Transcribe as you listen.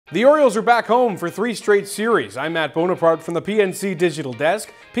The Orioles are back home for 3 straight series. I'm Bonaparte from the PNC Digital Desk.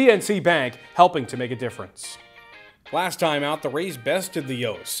 PNC Bank helping to make a difference. Last time out, the Rays bested the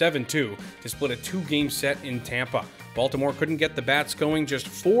O's 7-2 to split a 2-game set in Tampa. Baltimore couldn't get the bats going, just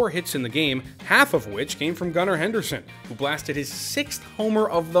 4 hits in the game, half of which came from Gunnar Henderson, who blasted his 6th homer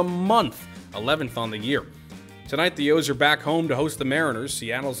of the month, 11th on the year. Tonight, the O's are back home to host the Mariners.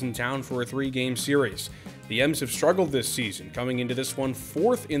 Seattle's in town for a 3-game series. The M's have struggled this season, coming into this one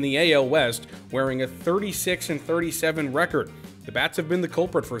 4th in the AL West, wearing a 36-37 record. The Bats have been the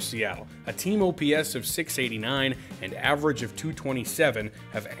culprit for Seattle. A team OPS of .689 and average of .227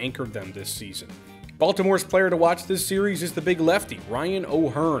 have anchored them this season. Baltimore's player to watch this series is the big lefty, Ryan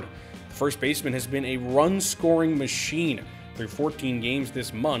O'Hearn. The first baseman has been a run-scoring machine. Through 14 games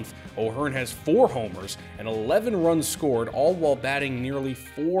this month, O'Hearn has 4 homers and 11 runs scored, all while batting nearly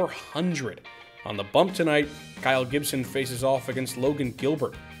 .400. On the bump tonight, Kyle Gibson faces off against Logan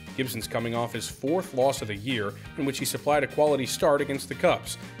Gilbert. Gibson's coming off his 4th loss of the year, in which he supplied a quality start against the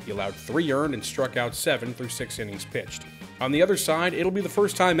Cubs. He allowed 3 earned and struck out 7 through 6 innings pitched. On the other side, it'll be the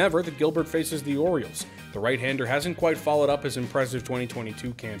first time ever that Gilbert faces the Orioles. The right-hander hasn't quite followed up his impressive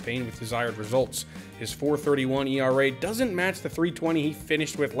 2022 campaign with desired results. His .431 ERA doesn't match the .320 he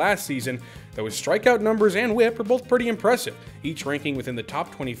finished with last season, though his strikeout numbers and whip are both pretty impressive, each ranking within the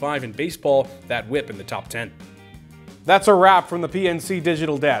top 25 in baseball, that whip in the top 10. That's a wrap from the PNC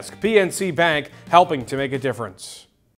Digital Desk. PNC Bank helping to make a difference.